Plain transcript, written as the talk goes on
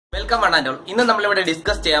Welcome അണ്ണാൻഡോൾ. ഇന്ന് നമ്മളിവിടെ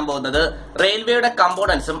discuss ചെയ്യാൻ പോകുന്നത് റെയിൽവേയുടെ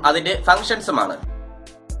കമ്പോണൻസും അതിന്റെ ഫംഗ്ഷൻസുമാണ്.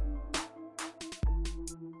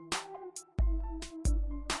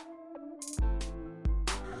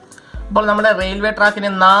 അപ്പോൾ നമ്മുടെ റെയിൽവേ ട്രാക്കിന്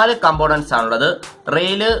 4 കമ്പോണൻസ് ആണുള്ളത്: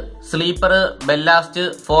 rail, sleeper, ballast,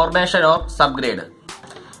 formation or subgrade.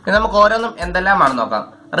 ഇനി നമുക്ക് ഓരോന്നും എന്തെല്ലാമാണെന്ന് നോക്കാം.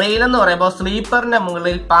 റെയിൽ എന്ന് പറയുമ്പോൾ സ്ലീപ്പറിന്റെ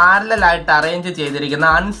മുകളിൽ പാരലൽ ആയിട്ട് അറേഞ്ച് ചെയ്തിരിക്കുന്ന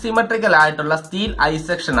അൺസിമെട്രിക്കൽ ആയിട്ടുള്ള സ്റ്റീൽ ഐ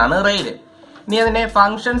സെക്ഷൻ ആണ് റെയില്. ഇനി അതിന്റെ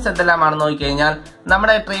ഫംഗ്ഷൻസ് എന്തെല്ലാമാണെന്ന് നോക്കിക്കഴിഞ്ഞാൽ,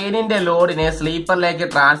 നമ്മുടെ ട്രെയിനിന്റെ ലോഡിനെ സ്ലീപ്പറിലേക്ക്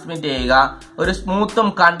ട്രാൻസ്മിറ്റ് ചെയ്യുക, ഒരു സ്മൂത്തും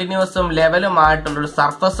കണ്ടിന്യൂസും ലെവലും ആയിട്ടുള്ള ഒരു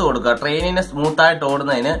സർഫസ് കൊടുക്കുക, ട്രെയിനിന് സ്മൂത്ത് ആയിട്ട്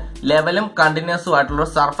ഓടുന്നതിന് ലെവലും കണ്ടിന്യൂസും ആയിട്ടുള്ള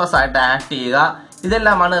ഒരു സർഫസ് ആയിട്ട് ആക്ട് ചെയ്യുക.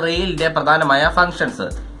 ഇതെല്ലാമാണ് റെയിലിന്റെ പ്രധാനമായ ഫംഗ്ഷൻസ്.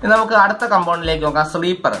 ഇനി നമുക്ക് അടുത്ത കമ്പോണന്റിലേക്ക് നോക്കാം,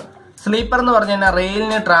 സ്ലീപ്പർ. സ്ലീപ്പർ എന്ന് പറഞ്ഞു കഴിഞ്ഞാൽ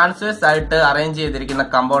റെയിലിന് ട്രാൻസ്വേഴ്സ് ആയിട്ട് അറേഞ്ച് ചെയ്തിരിക്കുന്ന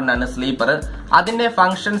കമ്പോണന്റ് ആണ് സ്ലീപ്പർ. അതിന്റെ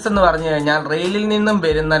ഫംഗ്ഷൻസ് എന്ന് പറഞ്ഞു കഴിഞ്ഞാൽ, റെയിലിൽ നിന്നും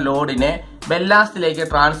വരുന്ന ലോഡിനെ ബെല്ലാസ്റ്റിലേക്ക്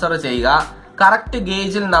ട്രാൻസ്ഫർ ചെയ്യുക, കറക്റ്റ്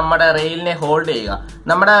ഗേജിൽ നമ്മുടെ റെയിലിനെ ഹോൾഡ് ചെയ്യുക.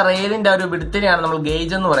 നമ്മുടെ റെയിലിന്റെ ഒരു വിഡ്ത്തിനെയാണ് നമ്മൾ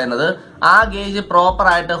ഗേജ് എന്ന് പറയുന്നത്. ആ ഗേജ് പ്രോപ്പർ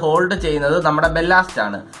ആയിട്ട് ഹോൾഡ് ചെയ്യുന്നത് നമ്മുടെ ബെല്ലാസ്റ്റ്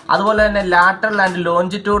ആണ്. അതുപോലെ തന്നെ ലാറ്ററൽ ആൻഡ്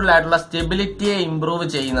ലോഞ്ചിറ്റ്യൂഡൽ ആയിട്ടുള്ള സ്റ്റെബിലിറ്റിയെ ഇംപ്രൂവ്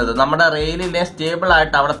ചെയ്യുന്നത്, നമ്മുടെ റെയിലിനെ സ്റ്റേബിൾ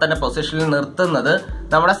ആയിട്ട് അവിടെ തന്നെ പൊസിഷനിൽ നിർത്തുന്നത്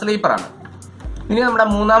നമ്മുടെ സ്ലീപ്പർ ആണ്. ഇനി നമ്മുടെ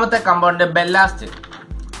മൂന്നാമത്തെ കമ്പോണന്റ് ബെല്ലാസ്റ്റ്.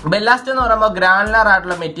 ബെല്ലാസ്റ്റ് എന്ന് പറയുമ്പോൾ ഗ്രാനുലർ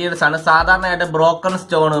ആയിട്ടുള്ള മെറ്റീരിയൽസ് ആണ്. സാധാരണയായിട്ട് broken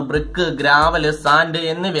stone, brick, gravel, sand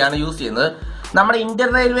എന്നിവയാണ് യൂസ് ചെയ്യുന്നത്. നമ്മുടെ ഇന്ത്യൻ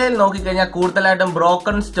റെയിൽവേയിൽ നോക്കിക്കഴിഞ്ഞാൽ കൂടുതലായിട്ടും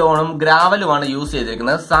ബ്രോക്കൺ സ്റ്റോണും ഗ്രാവലുമാണ് യൂസ്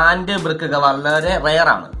ചെയ്തിരിക്കുന്നത്. സാൻഡ്, ബ്രിക്ക് ഒക്കെ വളരെ റെയർ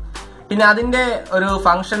ആണ്. പിന്നെ അതിന്റെ ഒരു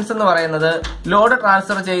ഫംഗ്ഷൻസ് എന്ന് പറയുന്നത് ലോഡ്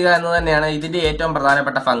ട്രാൻസ്ഫർ ചെയ്യുക എന്ന് തന്നെയാണ് ഇതിന്റെ ഏറ്റവും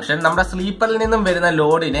പ്രധാനപ്പെട്ട ഫംഗ്ഷൻ. നമ്മുടെ സ്ലീപ്പറിൽ നിന്നും വരുന്ന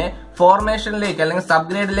ലോഡിനെ ഫോർമേഷനിലേക്ക് അല്ലെങ്കിൽ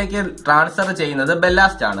സബ്ഗ്രേഡിലേക്ക് ട്രാൻസ്ഫർ ചെയ്യുന്നത്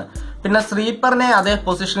ബെല്ലാസ്റ്റ് ആണ്. പിന്നെ സ്ലീപ്പറിനെ അതേ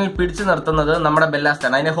പൊസിഷനിൽ പിടിച്ചു നിർത്തുന്നത് നമ്മുടെ ബെല്ലാസ്റ്റ്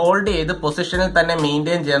ആണ്. അതിനെ ഹോൾഡ് ചെയ്ത് പൊസിഷനിൽ തന്നെ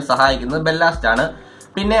മെയിൻറ്റെയിൻ ചെയ്യാൻ സഹായിക്കുന്നത് ബെല്ലാസ്റ്റ് ആണ്.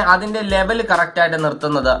 പിന്നെ അതിന്റെ ലെവൽ കറക്റ്റ് ആയിട്ട്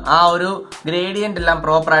നിർത്തുന്നത്, ആ ഒരു ഗ്രേഡിയന്റ് എല്ലാം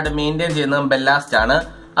പ്രോപ്പർ ആയിട്ട് മെയിൻറ്റെയിൻ ചെയ്യുന്നതും ബെല്ലാസ്റ്റ് ആണ്.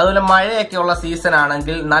 അതുപോലെ മഴയൊക്കെ ഉള്ള സീസൺ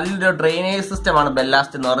ആണെങ്കിൽ നല്ലൊരു ഡ്രെയിനേജ് സിസ്റ്റം ആണ്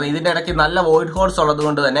ബെല്ലാസ്റ്റ് എന്ന് പറയുന്നത്. ഇതിന്റെ ഇടയ്ക്ക് നല്ല വോയിഡ് ഹോൾസ് ഉള്ളത്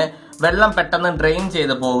കൊണ്ട് തന്നെ വെള്ളം പെട്ടെന്ന് ഡ്രെയിൻ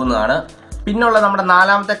ചെയ്ത് പോകുന്നതാണ്. പിന്നുള്ള നമ്മുടെ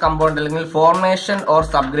നാലാമത്തെ കമ്പോണന്റ് അല്ലെങ്കിൽ ഫോർമേഷൻ ഓർ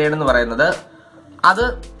സബ്ഗ്രേഡ് എന്ന് പറയുന്നത്, അത്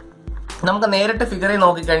നമുക്ക് നേരിട്ട് ഫിഗറിൽ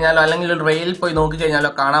നോക്കിക്കഴിഞ്ഞാലോ അല്ലെങ്കിൽ ഒരു റെയിലിൽ പോയി നോക്കിക്കഴിഞ്ഞാലോ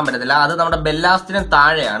കാണാൻ പറ്റത്തില്ല. അത് നമ്മുടെ ബെല്ലാസ്റ്റിന്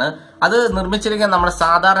താഴെയാണ്. അത് നിർമ്മിച്ചിരിക്കുന്നത് നമ്മുടെ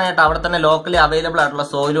സാധാരണയായിട്ട് അവിടെ തന്നെ ലോക്കലി അവൈലബിൾ ആയിട്ടുള്ള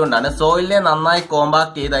സോയിൽ കൊണ്ടാണ്. സോയിലിനെ നന്നായി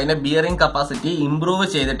കോമ്പാക്ട് ചെയ്ത് അതിന്റെ ബിയറിംഗ് കപ്പാസിറ്റി ഇംപ്രൂവ്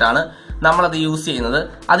ചെയ്തിട്ടാണ് നമ്മളത് യൂസ് ചെയ്യുന്നത്.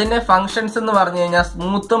 അതിന്റെ ഫംഗ്ഷൻസ് എന്ന് പറഞ്ഞു കഴിഞ്ഞാൽ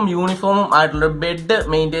സ്മൂത്തും യൂണിഫോമും ആയിട്ടുള്ള ബെഡ്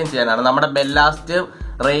മെയിൻറ്റെയിൻ ചെയ്യാനാണ്. നമ്മുടെ ബെല്ലാസ്റ്റ്,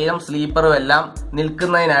 റെയിലും സ്ലീപ്പറും എല്ലാം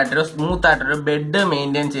നിൽക്കുന്നതിനായിട്ടൊരു സ്മൂത്ത് ആയിട്ടൊരു ബെഡ്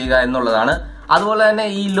മെയിൻറ്റെയിൻ ചെയ്യുക എന്നുള്ളതാണ്. അതുപോലെ തന്നെ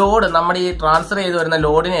ഈ ലോഡ്, നമ്മുടെ ഈ ട്രാൻസ്ഫർ ചെയ്ത് വരുന്ന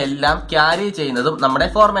ലോഡിനെ എല്ലാം ക്യാരി ചെയ്യുന്നതും നമ്മുടെ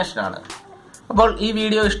ഫോർമേഷനാണ്. അപ്പോൾ ഈ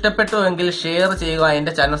വീഡിയോ ഇഷ്ടപ്പെട്ടുവെങ്കിൽ ഷെയർ ചെയ്യുക,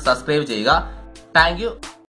 എന്റെ ചാനൽ സബ്സ്ക്രൈബ് ചെയ്യുക. Thank you.